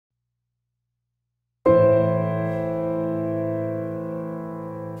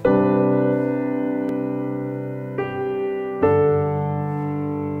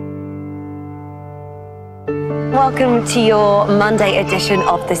welcome to your Monday edition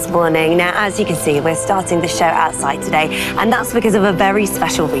of This Morning. Now, as you can see, we're starting the show outside today, and that's because of a very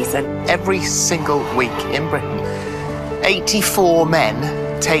special reason. Every single week in Britain, 84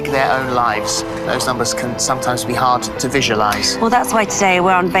 men take their own lives. Those numbers can sometimes be hard to visualise. Well, that's why today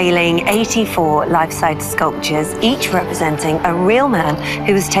we're unveiling 84 life-size sculptures, each representing a real man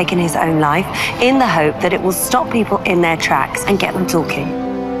who has taken his own life, in the hope that it will stop people in their tracks and get them talking.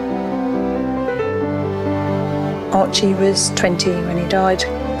 Archie was 20 when he died.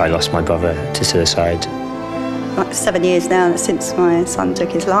 I lost my brother to suicide. Like 7 years now since my son took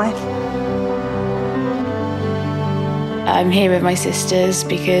his life. I'm here with my sisters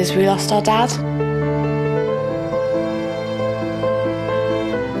because we lost our dad.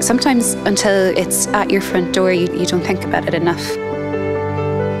 Sometimes until it's at your front door, you don't think about it enough.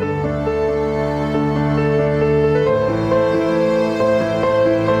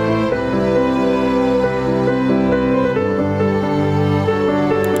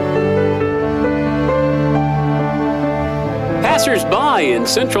 Passers-by in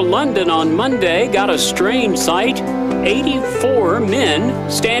central London on Monday got a strange sight. 84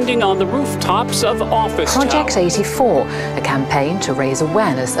 men standing on the rooftops of office Project towers. 84, a campaign to raise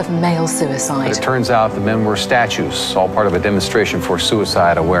awareness of male suicide. But it turns out the men were statues, all part of a demonstration for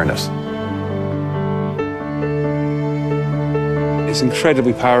suicide awareness. It's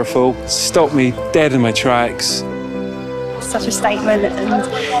incredibly powerful. Stopped me dead in my tracks. Such a statement,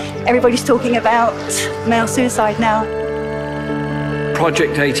 and everybody's talking about male suicide now.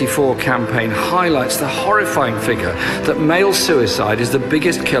 Project 84 campaign highlights the horrifying figure that male suicide is the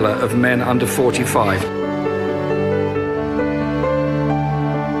biggest killer of men under 45.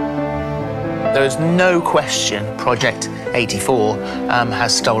 There is no question Project 84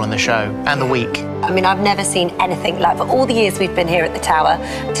 has stolen the show and the week. I mean, I've never seen anything like, for all the years we've been here at the Tower,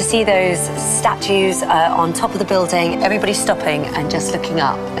 to see those statues on top of the building, everybody stopping and just looking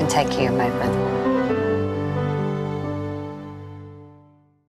up and taking a moment.